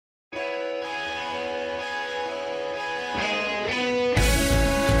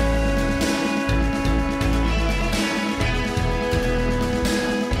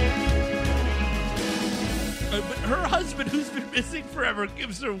missing forever,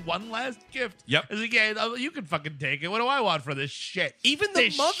 gives her one last gift. Yep. As again, you can fucking take it. What do I want for this shit? Even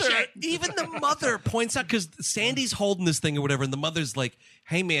the mother points out, because Sandy's holding this thing or whatever, and the mother's like,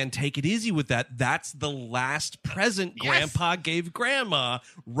 hey man, take it easy with that. That's the last present Grandpa gave Grandma.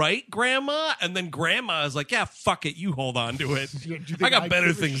 Right, Grandma? And then Grandma is like, yeah, fuck it. You hold on to it. I got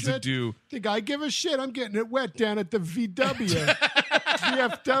better things to do. Think I give a shit? I'm getting it wet down at the VW.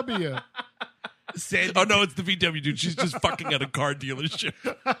 VFW. Sandy, oh, no, it's the VW dude. She's just fucking at a car dealership.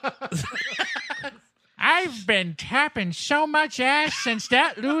 I've been tapping so much ass since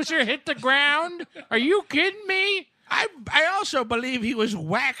that loser hit the ground. Are you kidding me? I also believe he was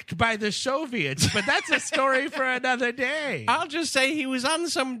whacked by the Soviets, but that's a story for another day. I'll just say he was on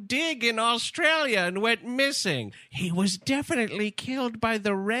some dig in Australia and went missing. He was definitely killed by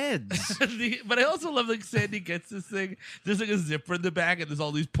the Reds. But I also love like Sandy gets this thing. There's like a zipper in the back, and there's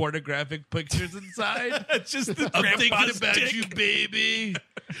all these pornographic pictures inside. It's just the I'm thinking grandpa's about dick. you, baby.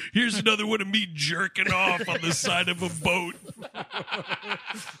 Here's another one of me jerking off on the side of a boat.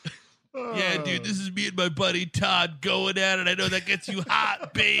 Yeah, dude, this is me and my buddy Todd going at it. I know that gets you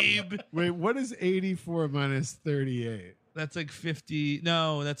hot, babe. Wait, what is 84 minus 38? That's like 50.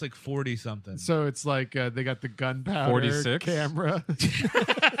 No, that's like 40 something. So it's like they got the gunpowder 46? camera.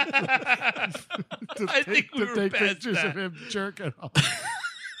 I think we were take past pictures that. of him jerking off.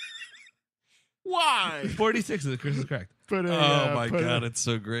 Why? 46 is correct. Put a, Oh my put God, a, it's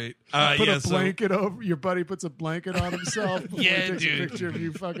so great. put Yeah, a blanket over. Your buddy puts a blanket on himself. Before Yeah, he takes dude. a picture of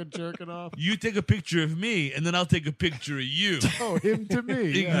you fucking jerking off. You take a picture of me, and then I'll take a picture of you. Oh, him to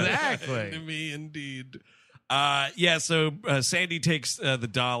me. Yeah. Exactly. To me, indeed. So Sandy takes the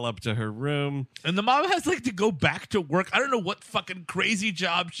doll up to her room. And the mom has like to go back to work. I don't know what fucking crazy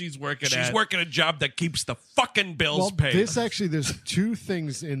job she's working at. She's working a job that keeps the fucking bills paid. There's two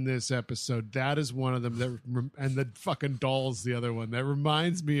things in this episode. That is one of them, and the fucking doll's the other one. That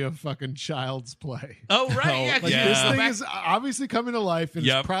reminds me of fucking Child's Play. Oh, right. Yeah. Like, Yeah. this thing is obviously coming to life and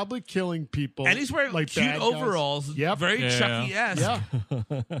Yep. it's probably killing people. And he's wearing like cute bad guys. overalls. Yep. Very Chucky-esque. Yeah.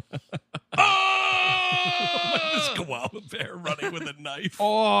 This koala bear running with a knife.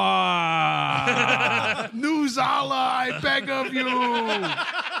 News Allah, I beg of you.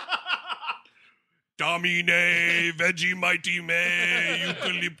 Domine, veggie mighty me,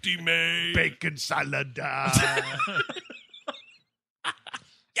 eucalypti me. Bacon salad.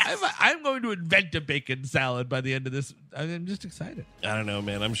 I'm going to invent a bacon salad by the end of this. I'm just excited. I don't know,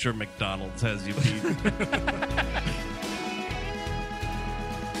 man. I'm sure McDonald's has you beat.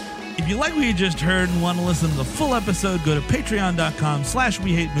 If you like what you just heard and want to listen to the full episode, go to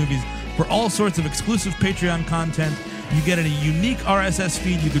patreon.com/WeHateMovies for all sorts of exclusive Patreon content. You get a unique RSS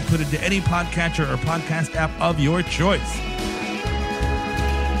feed you can put into any podcatcher or podcast app of your choice.